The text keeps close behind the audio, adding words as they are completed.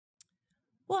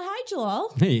Well, hi,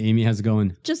 Joel. Hey, Amy, how's it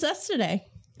going? Just us today.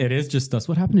 It is just us.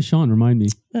 What happened to Sean? Remind me.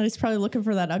 He's probably looking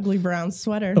for that ugly brown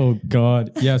sweater. Oh,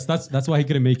 God. Yes, that's why he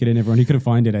couldn't make it in, everyone. He couldn't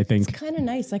find it, I think. It's kind of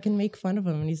nice. I can make fun of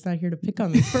him, and he's not here to pick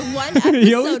on me. For one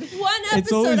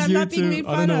episode, I'm not being made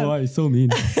fun of. I don't know why. He's so mean.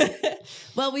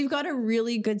 Well, we've got a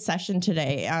really good session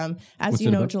today. As What's you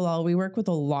it know, about? Joel, we work with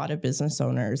a lot of business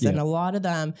owners, and a lot of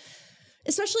them,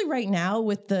 especially right now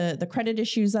with the credit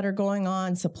issues that are going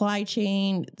on, supply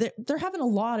chain, they're having a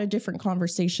lot of different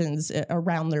conversations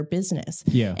around their business.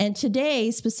 Yeah. And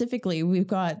today, specifically, we've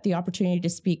got the opportunity to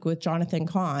speak with Jonathan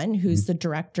Kahn, who's the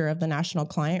director of the National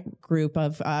Client Group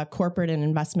of Corporate and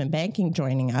Investment Banking,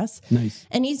 joining us. Nice.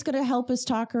 And he's going to help us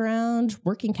talk around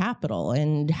working capital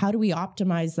and how do we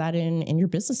optimize that in your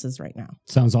businesses right now.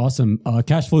 Sounds awesome.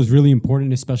 Cash flow is really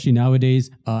important, especially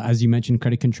nowadays. As you mentioned,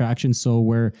 credit contraction. So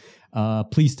we're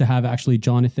pleased to have actually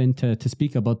Jonathan to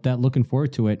speak about that. Looking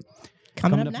forward to it.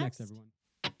 Coming up next, everyone.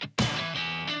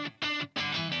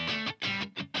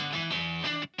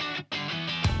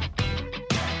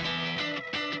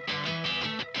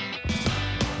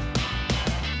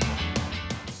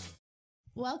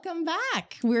 Welcome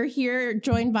back. We're here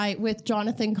joined with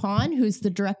Jonathan Kahn, who's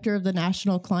the director of the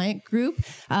National Client Group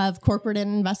of Corporate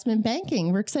and Investment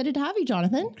Banking. We're excited to have you,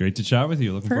 Jonathan. Great to chat with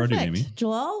you. Looking forward to it, Amy.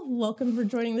 Joel, welcome for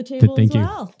joining the table Thank as you.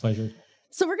 well. Pleasure.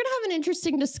 So we're going to have an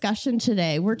interesting discussion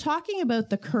today. We're talking about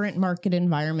the current market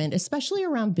environment, especially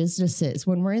around businesses.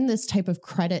 When we're in this type of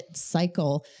credit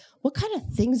cycle, what kind of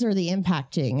things are they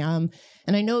impacting?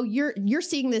 And I know you're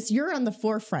seeing this, you're on the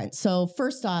forefront. So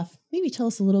first off, maybe tell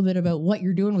us a little bit about what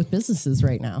you're doing with businesses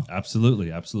right now.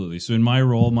 Absolutely. So in my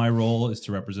role is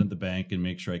to represent the bank and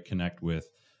make sure I connect with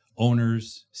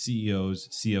owners, CEOs,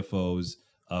 CFOs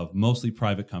of mostly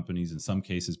private companies, in some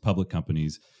cases public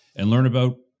companies, and learn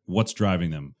about what's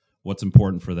driving them, what's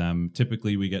important for them.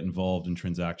 Typically, we get involved in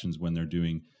transactions when they're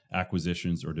doing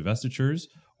acquisitions or divestitures,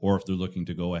 or if they're looking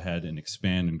to go ahead and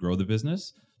expand and grow the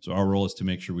business. So our role is to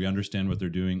make sure we understand what they're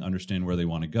doing, understand where they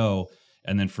want to go,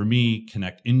 and then for me,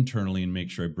 connect internally and make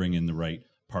sure I bring in the right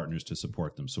partners to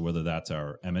support them. So whether that's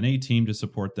our M&A team to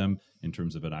support them in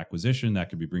terms of an acquisition, that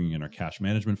could be bringing in our cash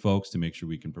management folks to make sure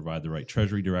we can provide the right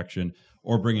treasury direction,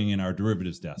 or bringing in our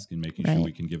derivatives desk and making sure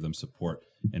we can give them support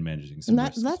in managing some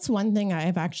risks. That's one thing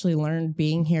I've actually learned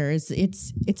being here is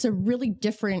it's a really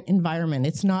different environment.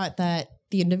 It's not that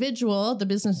the individual, the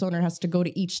business owner, has to go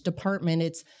to each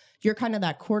department. You're kind of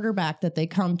that quarterback that they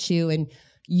come to, and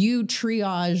you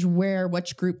triage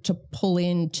which group to pull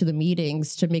into the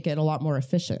meetings to make it a lot more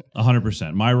efficient.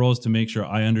 100%. My role is to make sure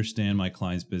I understand my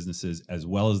clients' businesses as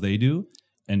well as they do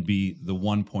and be the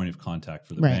one point of contact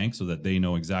for the bank so that they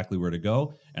know exactly where to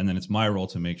go. And then it's my role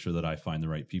to make sure that I find the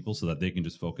right people so that they can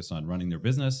just focus on running their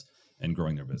business and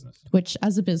growing their business. Which,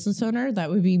 as a business owner,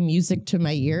 that would be music to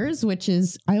my ears, which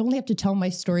is I only have to tell my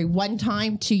story one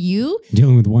time to you.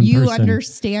 Dealing with one person. You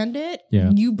understand it. Yeah.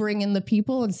 You bring in the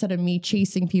people instead of me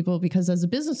chasing people, because as a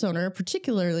business owner,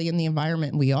 particularly in the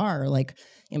environment we are, like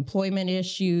employment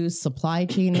issues, supply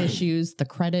chain issues, the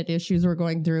credit issues we're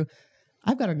going through,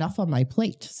 I've got enough on my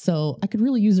plate. So I could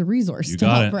really use a resource to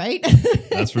help, right?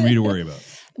 That's for me to worry about.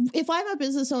 If I'm a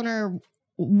business owner,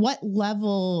 what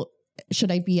level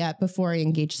should I be at before I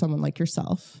engage someone like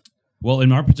yourself? Well,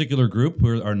 in our particular group,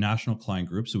 we're our national client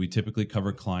group. So we typically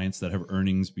cover clients that have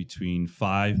earnings between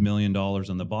 $5 million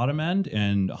on the bottom end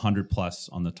and 100 plus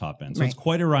on the top end. So it's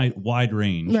quite a wide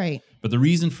range. Right. But the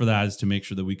reason for that is to make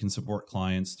sure that we can support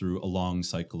clients through a long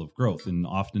cycle of growth. And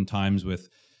oftentimes with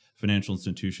financial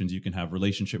institutions, you can have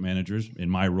relationship managers in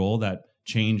my role that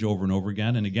change over and over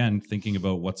again. And again, thinking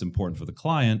about what's important for the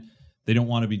client, they don't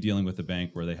want to be dealing with a bank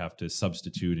where they have to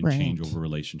substitute and change over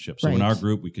relationships. So in our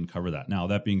group, we can cover that. Now,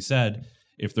 that being said,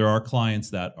 if there are clients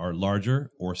that are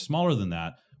larger or smaller than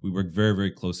that, we work very,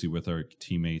 very closely with our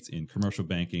teammates in commercial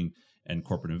banking and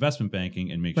corporate investment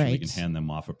banking and make sure we can hand them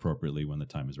off appropriately when the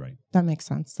time is right. That makes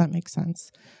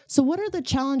sense. So what are the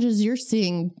challenges you're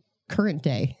seeing current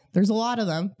day? There's a lot of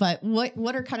them, but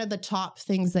what are kind of the top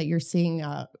things that you're seeing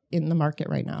in the market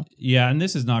right now? Yeah, and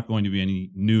this is not going to be any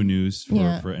new news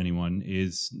for anyone.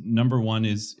 Is number one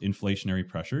is inflationary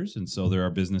pressures. And so there are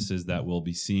businesses that will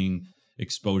be seeing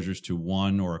exposures to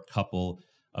one or a couple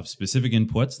of specific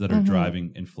inputs that are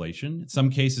driving inflation. In some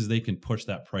cases, they can push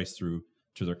that price through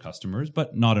to their customers,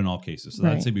 but not in all cases. So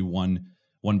that'd say be one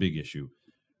big issue.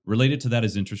 Related to that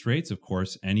is interest rates. Of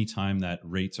course, anytime that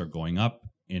rates are going up,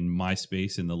 in my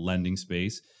space, in the lending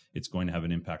space, it's going to have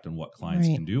an impact on what clients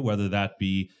can do, whether that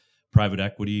be private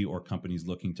equity or companies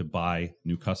looking to buy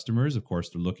new customers. Of course,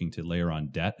 they're looking to layer on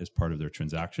debt as part of their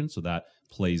transaction. So that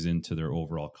plays into their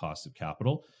overall cost of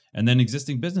capital. And then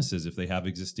existing businesses, if they have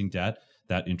existing debt,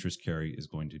 that interest carry is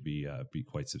going to be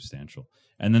quite substantial.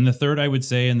 And then the third, I would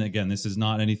say, and again, this is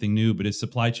not anything new, but it's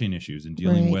supply chain issues and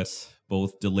dealing with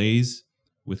both delays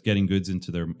with getting goods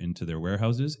into their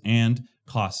warehouses and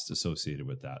costs associated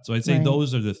with that. So I'd say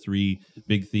those are the three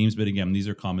big themes. But again, these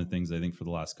are common things I think for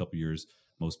the last couple of years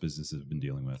most businesses have been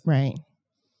dealing with. Right.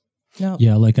 No.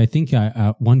 Yeah, like I think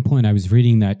at one point I was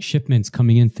reading that shipments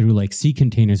coming in through like sea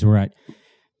containers were at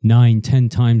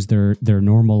 9-10 times their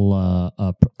normal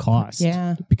cost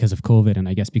because of COVID, and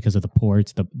I guess because of the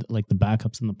ports, the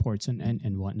backups in the ports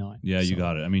and whatnot. Yeah, you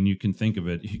got it. I mean, you can think of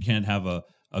it. You can't have a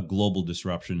global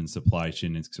disruption in supply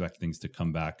chain and expect things to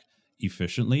come back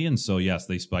efficiently. And so, yes,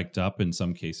 they spiked up in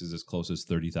some cases as close as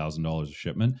 $30,000 a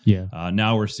shipment. Yeah.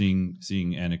 Now we're seeing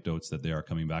anecdotes that they are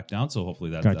coming back down. So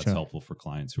hopefully that's helpful for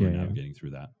clients who are navigating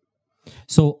through that.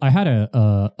 So I had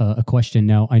a question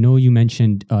now. I know you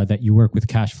mentioned that you work with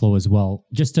cash flow as well.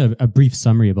 Just a brief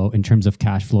summary about in terms of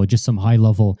cash flow, just some high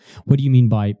level. What do you mean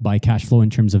by cash flow in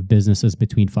terms of businesses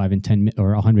between 5 and 10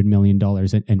 or $100 million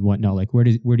and whatnot? Like where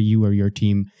do you or your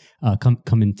team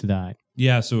come into that?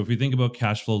 Yeah, so if we think about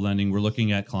cash flow lending, we're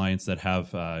looking at clients that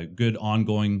have good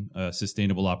ongoing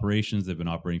sustainable operations. They've been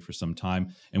operating for some time.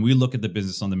 And we look at the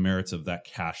business on the merits of that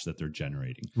cash that they're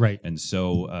generating. Right. And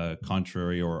so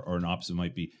contrary or an opposite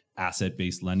might be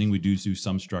asset-based lending. We do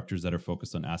some structures that are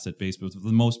focused on asset-based, but for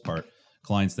the most part,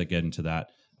 clients that get into that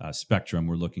spectrum,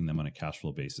 we're looking at them on a cash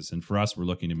flow basis. And for us, we're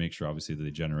looking to make sure, obviously, that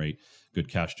they generate good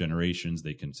cash generations,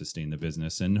 they can sustain the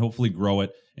business and hopefully grow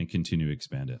it and continue to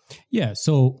expand it. Yeah,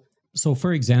 So,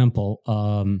 for example,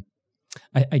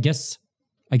 I guess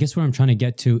what I'm trying to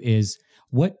get to is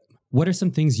what are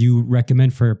some things you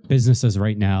recommend for businesses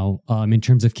right now in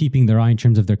terms of keeping their eye in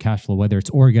terms of their cash flow, whether it's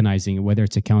organizing, whether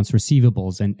it's accounts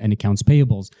receivables and accounts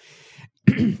payables.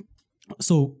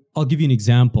 So I'll give you an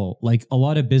example. Like a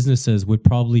lot of businesses would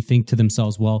probably think to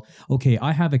themselves, well, okay,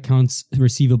 I have accounts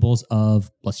receivables of,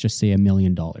 let's just say $1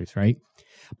 million, right?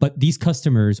 But these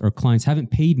customers or clients haven't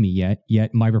paid me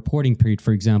yet my reporting period,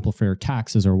 for example, for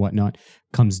taxes or whatnot,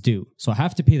 comes due. So I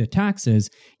have to pay the taxes,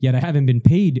 yet I haven't been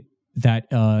paid that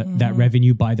that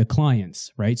revenue by the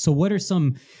clients, right? So what are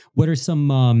some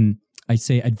I'd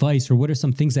say advice, or what are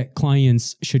some things that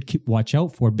clients should watch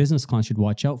out for, business clients should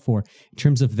watch out for in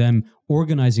terms of them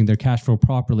organizing their cash flow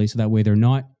properly, so that way they're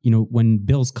not, when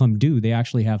bills come due, they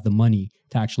actually have the money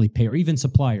to actually pay, or even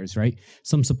suppliers, right?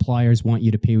 Some suppliers want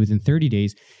you to pay within 30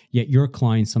 days, yet your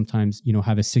clients sometimes,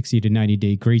 have a 60 to 90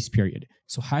 day grace period.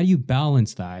 So how do you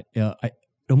balance that?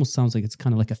 It almost sounds like it's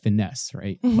kind of like a finesse,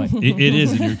 right? But it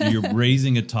is. And you're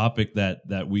raising a topic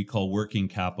that we call working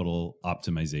capital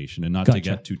optimization, and not to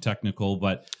get too technical,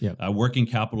 but working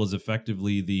capital is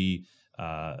effectively the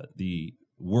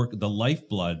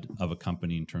lifeblood of a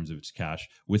company in terms of its cash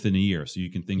within a year. So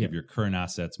you can think of your current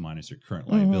assets minus your current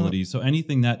liabilities. So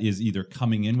anything that is either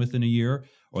coming in within a year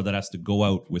or that has to go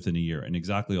out within a year, and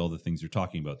exactly all the things you're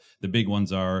talking about. The big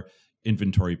ones are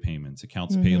inventory payments,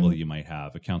 accounts payable that you might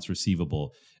have, accounts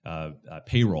receivable,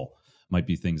 payroll might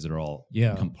be things that are all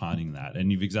compounding that.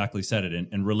 And you've exactly said it.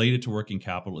 And related to working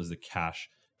capital is the cash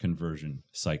conversion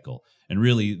cycle. And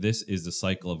really, this is the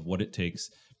cycle of what it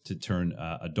takes to turn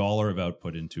 $1 of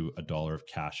output into $1 of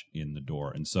cash in the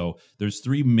door. And so there's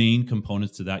three main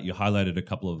components to that. You highlighted a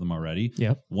couple of them already.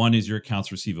 One is your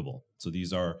accounts receivable. So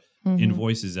these are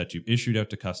invoices that you've issued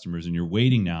out to customers and you're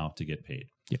waiting now to get paid.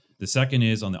 The second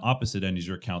is, on the opposite end, is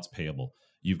your accounts payable.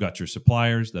 You've got your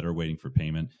suppliers that are waiting for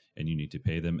payment and you need to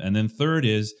pay them. And then third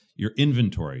is your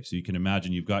inventory. So you can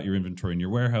imagine you've got your inventory in your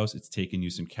warehouse. It's taken you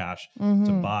some cash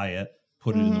to buy it,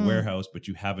 put it in the warehouse, but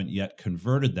you haven't yet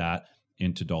converted that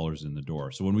into dollars in the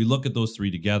door. So when we look at those three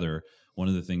together, one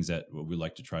of the things that we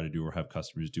like to try to do or have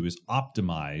customers do is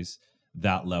optimize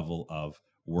that level of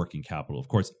working capital. Of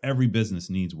course, every business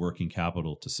needs working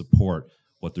capital to support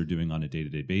what they're doing on a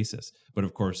day-to-day basis. But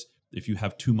of course, if you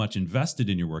have too much invested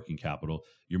in your working capital,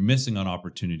 you're missing on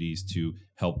opportunities to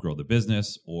help grow the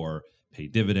business or pay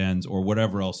dividends or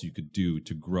whatever else you could do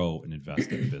to grow and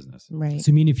invest in the business. Right.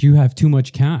 So I mean, if you have too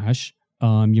much cash,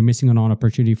 you're missing on an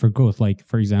opportunity for growth. Like,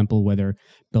 for example, whether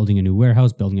building a new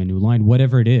warehouse, building a new line,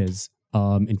 whatever it is,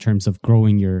 in terms of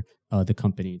growing your the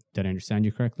company. Did I understand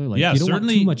you correctly? Like, yeah, you don't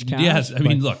certainly. Want too much cash. Yes, I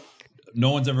mean, look,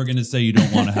 no one's ever going to say you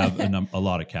don't want to have a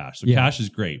lot of cash. So cash is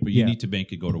great, but you need to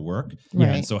make it go to work. Right.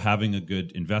 And so having a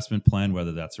good investment plan,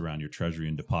 whether that's around your treasury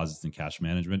and deposits and cash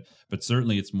management, but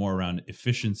certainly it's more around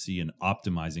efficiency and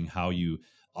optimizing how you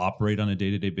operate on a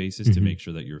day-to-day basis to make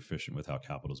sure that you're efficient with how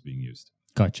capital is being used.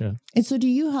 Gotcha. And so do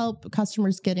you help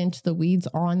customers get into the weeds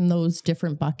on those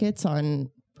different buckets on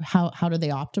how do they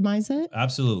optimize it?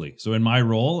 Absolutely. So in my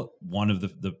role, one of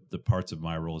the parts of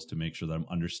my role is to make sure that I'm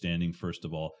understanding, first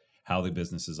of all, how the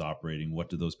business is operating. What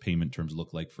do those payment terms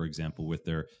look like, for example, with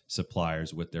their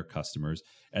suppliers, with their customers?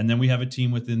 And then we have a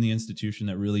team within the institution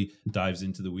that really dives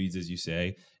into the weeds, as you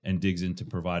say, and digs into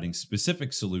providing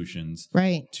specific solutions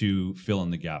to fill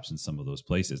in the gaps in some of those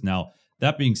places. Now,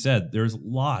 that being said, there's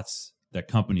lots that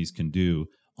companies can do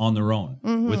on their own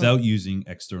without using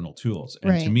external tools.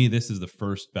 And to me, this is the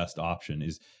first best option,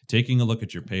 is taking a look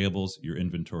at your payables, your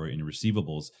inventory, and your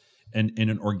receivables. And in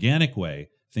an organic way,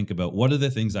 think about what are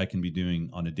the things I can be doing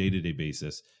on a day-to-day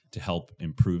basis to help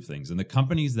improve things. And the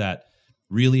companies that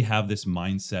really have this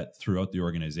mindset throughout the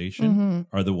organization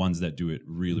are the ones that do it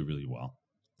really, really well.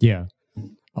 Yeah,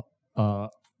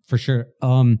 for sure.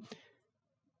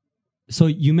 So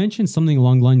you mentioned something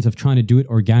along the lines of trying to do it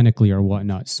organically or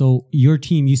whatnot. So your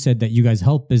team, you said that you guys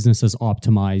help businesses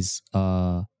optimize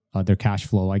their cash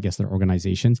flow, I guess their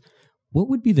organizations. What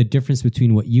would be the difference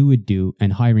between what you would do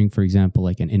and hiring, for example,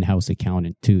 like an in-house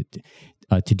accountant to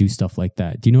do stuff like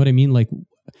that? Do you know what I mean? Like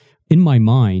in my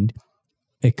mind,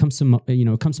 it comes to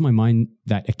my mind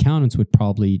that accountants would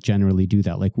probably generally do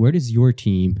that. Like, where does your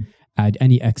team add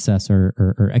any excess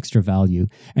or extra value?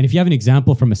 And if you have an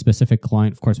example from a specific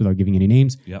client, of course, without giving any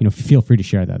names, feel free to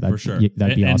share that. For sure.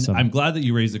 That'd be awesome. I'm glad that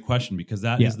you raised the question, because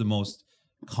that is the most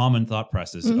common thought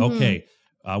process. Okay,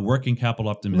 working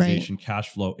capital optimization, cash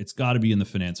flow, it's got to be in the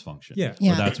finance function. Or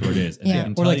that's where it is. And I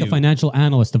can or like tell a financial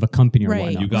analyst of a company or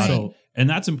whatnot. You got it. And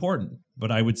that's important.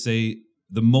 But I would say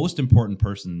the most important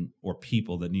person or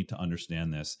people that need to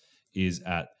understand this is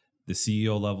at the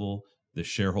CEO level, the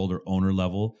shareholder owner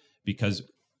level, because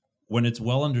when it's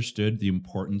well understood the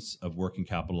importance of working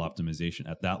capital optimization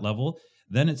at that level,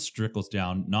 then it trickles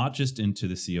down not just into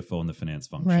the CFO and the finance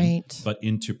function, but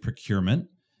into procurement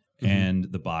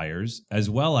and the buyers, as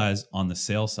well as on the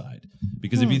sales side.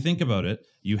 Because if you think about it,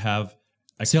 you have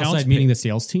sales side meaning the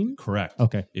sales team? Correct.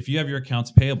 Okay. If you have your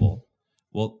accounts payable,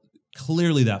 well,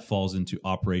 clearly that falls into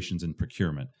operations and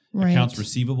procurement. Accounts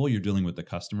receivable, you're dealing with the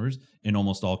customers. In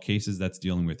almost all cases, that's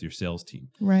dealing with your sales team.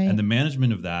 And the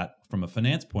management of that, from a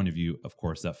finance point of view, of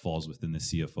course, that falls within the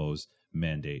CFO's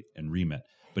mandate and remit.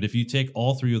 But if you take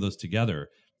all three of those together,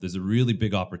 there's a really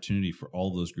big opportunity for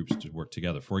all of those groups to work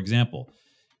together. For example,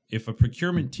 if a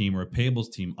procurement team or a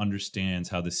payables team understands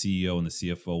how the CEO and the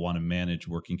CFO want to manage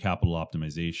working capital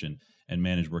optimization and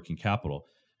manage working capital,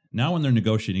 now when they're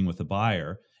negotiating with a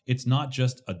buyer, it's not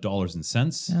just a dollars and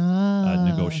cents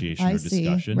negotiation or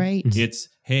discussion. It's,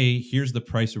 hey, here's the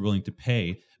price we're willing to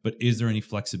pay, but is there any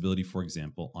flexibility, for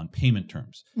example, on payment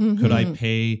terms? Could I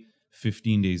pay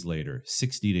 15 days later,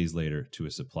 60 days later to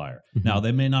a supplier? Now,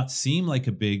 that may not seem like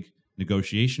a big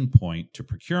negotiation point to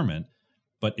procurement,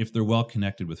 but if they're well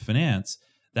connected with finance,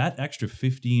 that extra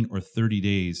 15 or 30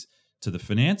 days to the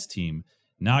finance team,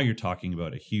 now you're talking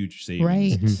about a huge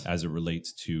savings as it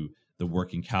relates to the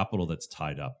working capital that's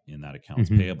tied up in that accounts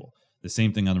payable. The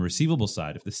same thing on the receivable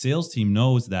side. If the sales team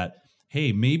knows that,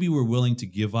 hey, maybe we're willing to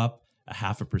give up a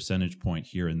 0.5 percentage point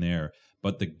here and there,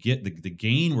 but the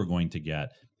gain we're going to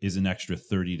get is an extra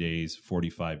 30 days,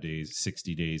 45 days,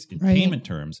 60 days in payment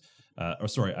terms. Or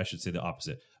sorry, I should say the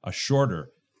opposite. A shorter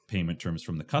payment terms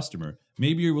from the customer.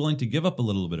 Maybe you're willing to give up a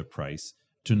little bit of price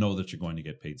to know that you're going to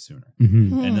get paid sooner.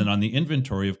 And then on the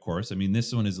inventory, of course, I mean,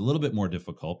 this one is a little bit more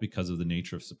difficult because of the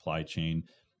nature of supply chain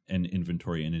and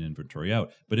inventory in and inventory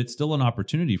out. But it's still an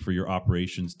opportunity for your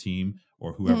operations team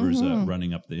or whoever's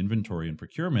running up the inventory and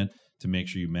procurement to make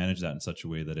sure you manage that in such a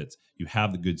way that you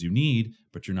have the goods you need,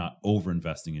 but you're not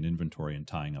over-investing in inventory and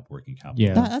tying up working capital.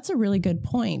 Yeah. That's a really good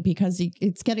point, because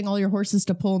it's getting all your horses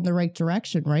to pull in the right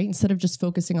direction, right? Instead of just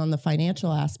focusing on the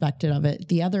financial aspect of it,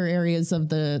 the other areas of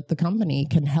the company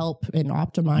can help and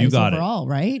optimize overall,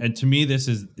 right? And to me, this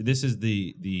is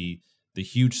the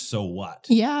huge so what.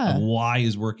 Why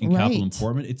is working capital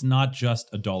important? It's not just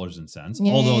a dollars and cents,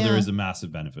 although there is a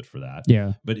massive benefit for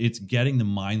that. But it's getting the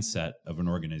mindset of an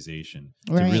organization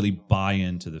to really buy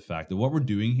into the fact that what we're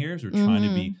doing here is we're trying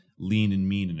to be lean and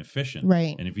mean and efficient.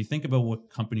 And if you think about what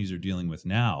companies are dealing with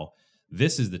now,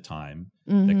 this is the time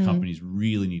that companies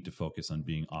really need to focus on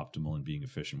being optimal and being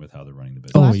efficient with how they're running the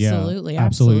business. Absolutely.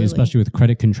 Especially with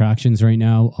credit contractions right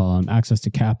now. Access to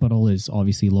capital is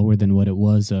obviously lower than what it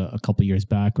was a couple years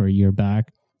back or a year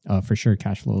back. For sure,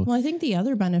 cash flow. Well, I think the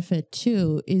other benefit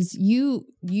too is you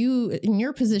in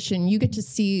your position, you get to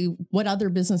see what other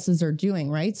businesses are doing,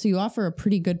 right? So you offer a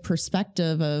pretty good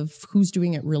perspective of who's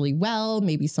doing it really well,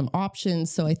 maybe some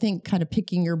options. So I think kind of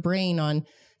picking your brain on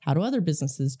how do other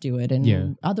businesses do it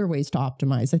and other ways to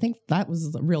optimize. I think that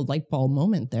was a real light bulb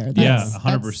moment there.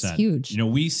 100%. That's huge. You know,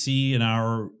 we see in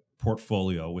our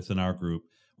portfolio within our group,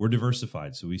 we're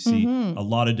diversified. So we see a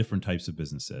lot of different types of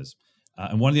businesses.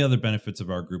 And one of the other benefits of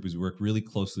our group is we work really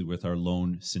closely with our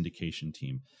loan syndication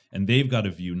team. And they've got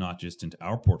a view not just into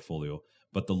our portfolio,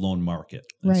 but the loan market.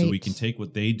 And so we can take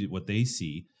what they do, what they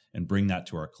see, and bring that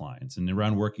to our clients. And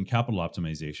around working capital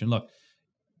optimization, look,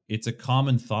 it's a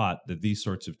common thought that these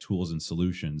sorts of tools and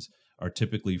solutions are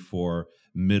typically for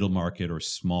middle market or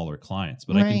smaller clients.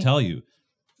 But I can tell you,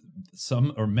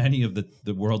 some or many of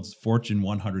the world's Fortune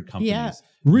 100 companies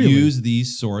use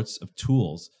these sorts of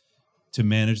tools to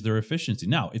manage their efficiency.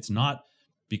 Now, it's not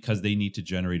because they need to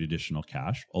generate additional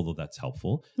cash, although that's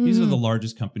helpful. These are the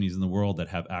largest companies in the world that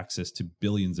have access to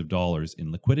billions of dollars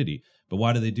in liquidity. But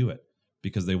why do they do it?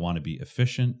 Because they want to be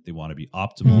efficient, they want to be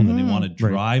optimal, and they want to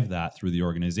drive that through the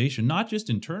organization, not just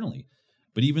internally,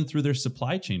 but even through their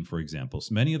supply chain, for example.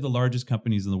 So many of the largest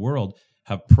companies in the world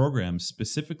have programs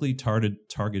specifically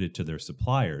targeted to their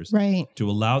suppliers to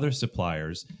allow their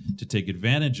suppliers to take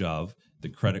advantage of the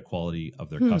credit quality of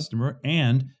their customer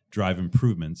and drive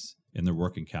improvements in their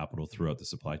working capital throughout the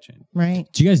supply chain.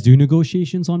 Do you guys do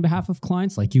negotiations on behalf of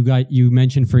clients? Like you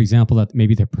mentioned, for example, that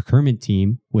maybe their procurement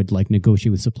team would like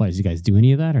negotiate with suppliers. You guys do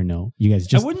any of that or no? You guys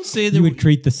just, I wouldn't say that you would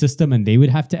create the system and they would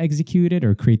have to execute it,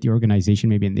 or create the organization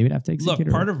maybe and they would have to execute it?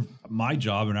 Look, part of my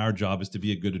job and our job is to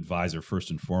be a good advisor first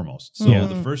and foremost. So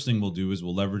the first thing we'll do is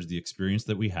we'll leverage the experience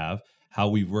that we have, how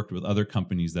we've worked with other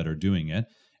companies that are doing it,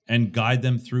 and guide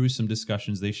them through some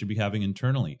discussions they should be having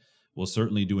internally. We'll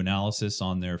certainly do analysis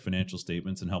on their financial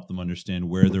statements and help them understand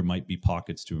where there might be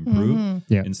pockets to improve.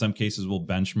 In some cases, we'll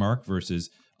benchmark versus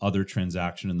other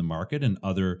transaction in the market and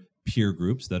other peer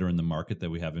groups that are in the market that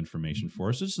we have information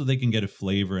for, so they can get a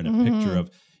flavor and a picture of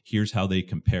here's how they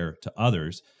compare to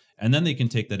others. And then they can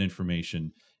take that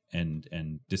information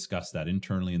and discuss that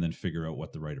internally and then figure out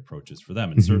what the right approach is for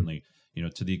them. And certainly,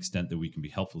 to the extent that we can be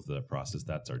helpful to that process,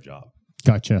 that's our job.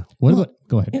 Gotcha. What about,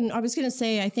 go ahead. And I was going to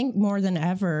say, I think more than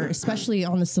ever, especially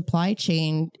on the supply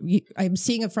chain, I'm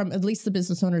seeing it from at least the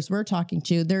business owners we're talking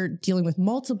to. They're dealing with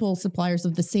multiple suppliers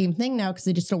of the same thing now because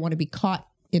they just don't want to be caught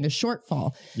in a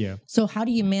shortfall. So how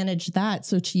do you manage that?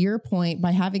 So to your point,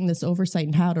 by having this oversight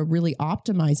and how to really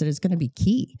optimize it is going to be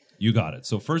key. You got it.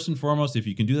 So first and foremost, if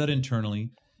you can do that internally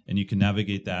and you can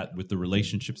navigate that with the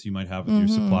relationships you might have with your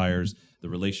suppliers, the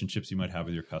relationships you might have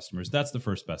with your customers, that's the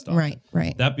first best option.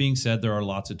 Right. That being said, there are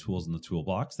lots of tools in the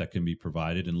toolbox that can be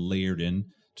provided and layered in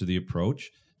to the approach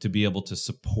to be able to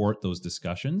support those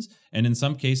discussions. And in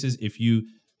some cases, if you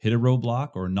hit a roadblock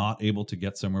or not able to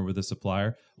get somewhere with a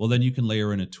supplier, well, then you can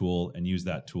layer in a tool and use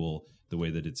that tool the way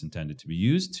that it's intended to be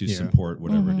used to support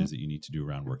whatever it is that you need to do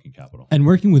around working capital. And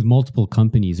working with multiple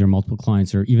companies or multiple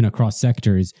clients or even across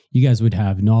sectors, you guys would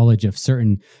have knowledge of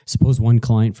certain, suppose one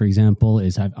client, for example,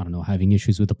 is having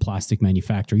issues with a plastic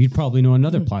manufacturer. You'd probably know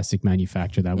another plastic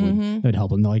manufacturer that would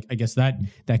help them. Like, I guess that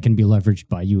can be leveraged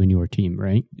by you and your team,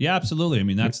 right? Yeah, absolutely. I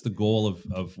mean, that's the goal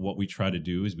of what we try to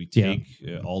do is we take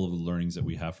all of the learnings that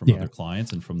we have from other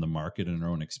clients and from the market and our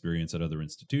own experience at other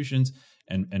institutions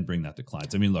and bring that to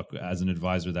clients. I mean, look, as an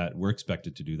advisor, that we're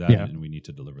expected to do that and we need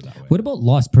to deliver that way. What about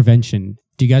loss prevention?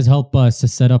 Do you guys help us to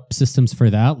set up systems for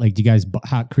that? Like, do you guys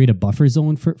create a buffer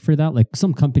zone for that? Like,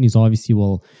 some companies obviously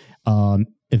will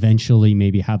eventually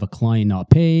maybe have a client not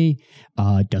pay,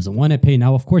 doesn't want to pay.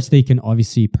 Now, of course, they can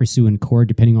obviously pursue in court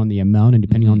depending on the amount and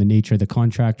depending on the nature of the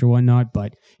contract or whatnot.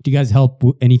 But do you guys help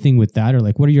anything with that? Or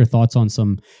like, what are your thoughts on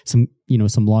some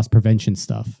loss prevention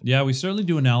stuff? Yeah, we certainly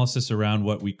do analysis around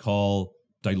what we call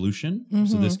dilution.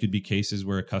 So this could be cases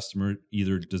where a customer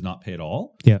either does not pay at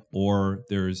all or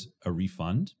there's a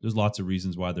refund. There's lots of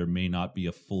reasons why there may not be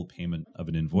a full payment of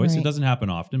an invoice. It doesn't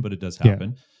happen often, but it does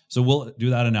happen. So we'll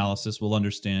do that analysis. We'll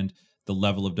understand the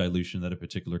level of dilution that a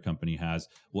particular company has.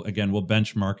 We'll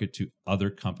benchmark it to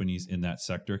other companies in that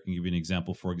sector. I can give you an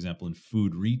example. For example, in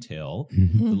food retail,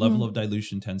 the level of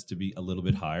dilution tends to be a little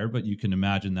bit higher, but you can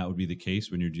imagine that would be the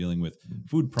case when you're dealing with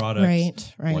food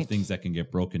products or things that can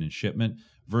get broken in shipment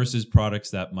versus products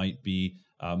that might be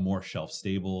more shelf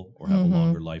stable or have a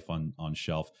longer life on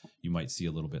shelf. You might see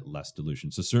a little bit less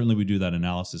dilution. So certainly we do that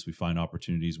analysis. We find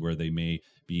opportunities where they may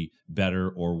be better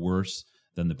or worse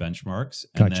than the benchmarks,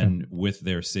 and then with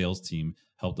their sales team,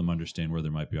 help them understand where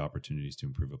there might be opportunities to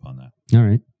improve upon that. All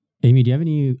right. Amy, do you have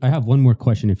any? I have one more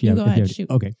question. If you have, go ahead, shoot.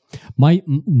 Okay. My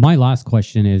last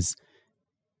question is: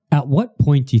 at what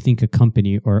point do you think a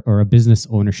company or a business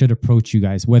owner should approach you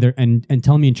guys? Whether and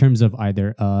tell me in terms of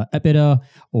either EBITDA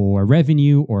or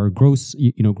revenue or gross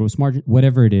margin,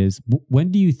 whatever it is.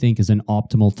 When do you think is an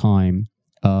optimal time,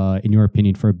 in your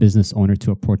opinion, for a business owner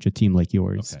to approach a team like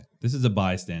yours? Okay. This is a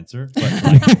biased answer, but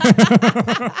like,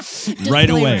 right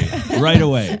away.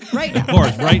 Right now. Of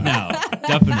course, right now,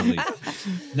 definitely.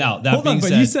 Now that Hold being on, but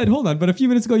said, you said hold on. But a few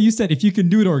minutes ago, you said if you can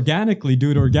do it organically,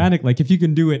 do it organic. Like if you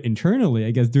can do it internally,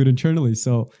 I guess do it internally.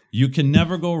 So you can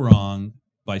never go wrong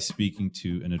by speaking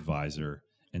to an advisor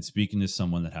and speaking to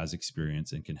someone that has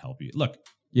experience and can help you. Look,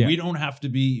 we don't have to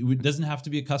be. It doesn't have to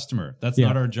be a customer. That's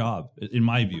not our job, in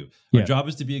my view. Our job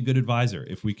is to be a good advisor.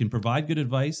 If we can provide good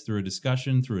advice through a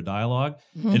discussion, through a dialogue,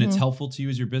 and it's helpful to you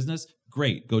as your business,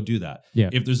 great, go do that.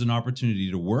 If there's an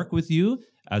opportunity to work with you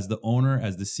as the owner,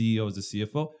 as the CEO, as the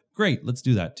CFO, great, let's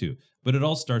do that too. But it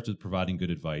all starts with providing good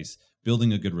advice,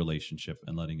 building a good relationship,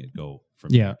 and letting it go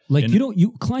from there. Like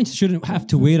And clients shouldn't have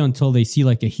to wait until they see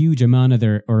like a huge amount of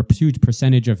their or a huge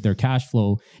percentage of their cash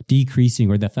flow decreasing,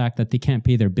 or the fact that they can't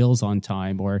pay their bills on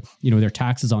time, or their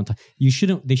taxes on time.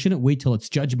 They shouldn't wait till it's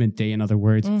judgment day, in other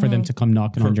words, for them to come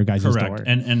knocking on your guys' door.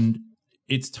 And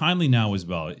it's timely now as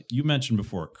well. You mentioned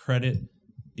before, credit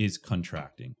is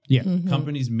contracting.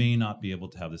 Companies may not be able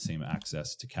to have the same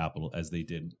access to capital as they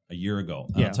did a year ago.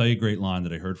 I'll tell you a great line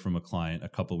that I heard from a client a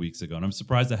couple of weeks ago, and I'm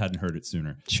surprised I hadn't heard it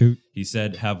sooner. Shoot. He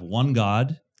said, have one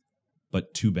God,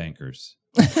 but two bankers.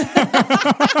 I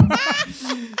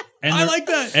like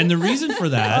that. And the reason for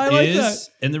that I like that.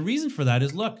 And the reason for that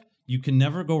is, look, you can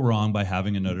never go wrong by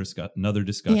having another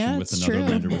discussion with another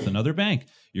lender, with another bank.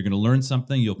 You're going to learn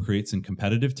something. You'll create some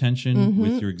competitive tension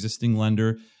with your existing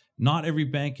lender. Not every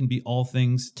bank can be all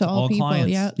things to all people.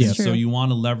 clients. Yeah, so you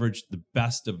want to leverage the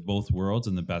best of both worlds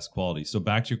and the best quality. So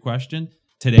back to your question,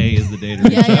 today is the day to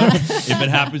reach out. If it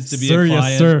happens to be a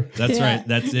client, that's right.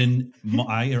 That's in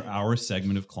our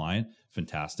segment of client.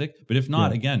 Fantastic. But if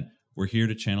not, again, we're here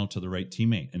to channel to the right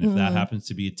teammate. And if that happens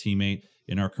to be a teammate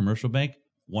in our commercial bank,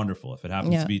 wonderful. If it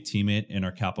happens to be a teammate in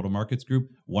our capital markets group,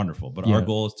 wonderful. But our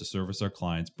goal is to service our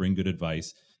clients, bring good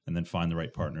advice, and then find the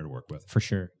right partner to work with. For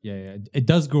sure. Yeah. It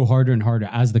does grow harder and harder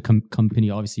as the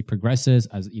company obviously progresses,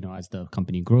 as the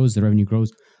company grows, the revenue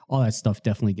grows, all that stuff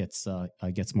definitely gets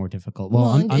more difficult.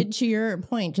 Well, to your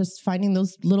point, just finding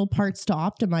those little parts to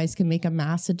optimize can make a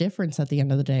massive difference at the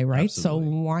end of the day, right?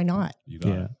 Absolutely. So why not? You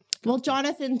got it. Well,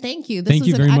 Jonathan, thank you. Thank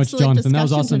you very much, Jonathan. That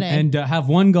was awesome. Today. And have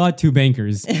one God, two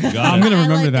bankers. I'm going to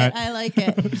remember that. I like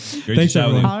it. Thanks,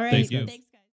 everyone. All right. Thank you. Thanks,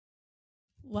 guys.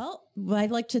 Well,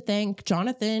 I'd like to thank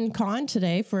Jonathan Kahn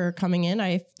today for coming in.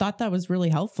 I thought that was really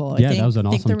helpful. Yeah, that was an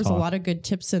awesome I think there was talk. a lot of good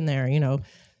tips in there.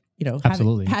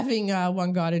 Absolutely. Having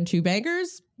one God and two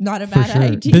bankers, not a bad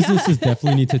idea. Businesses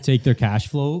definitely need to take their cash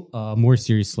flow more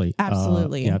seriously.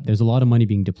 Absolutely. There's a lot of money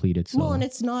being depleted. So. Well, and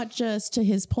it's not just, to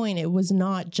his point, it was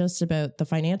not just about the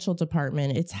financial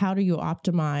department. It's how do you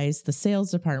optimize the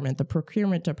sales department, the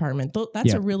procurement department.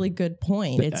 That's a really good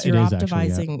point. It's you're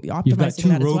optimizing You've got two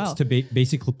that ropes as well. to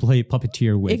basically play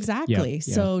puppeteer with. Exactly.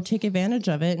 So take advantage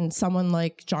of it. And someone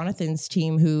like Jonathan's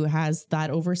team who has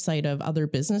that oversight of other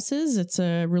businesses, it's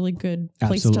a really good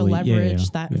place to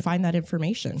leverage find that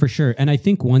information. For sure. And I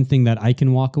think one thing that I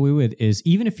can walk away with is,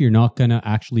 even if you're not going to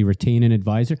actually retain an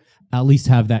advisor, at least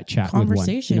have that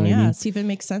conversation. With one. You know what I mean? See if it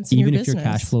makes sense in even your if business.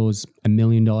 your cash flow is $1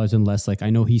 million and less. Like I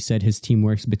know he said his team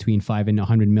works between 5 and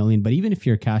 100 million, but even if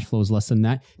your cash flow is less than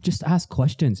that, just ask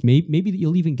questions. Maybe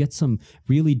you'll even get some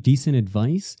really decent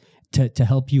advice to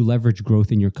help you leverage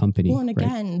growth in your company. Well, and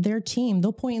again, their team,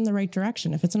 they'll point in the right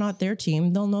direction. If it's not their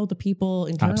team, they'll know the people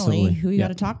internally who you got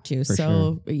to talk to.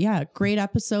 So great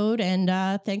episode. And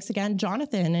thanks again,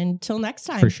 Jonathan. Until next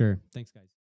time. For sure. Thanks, guys.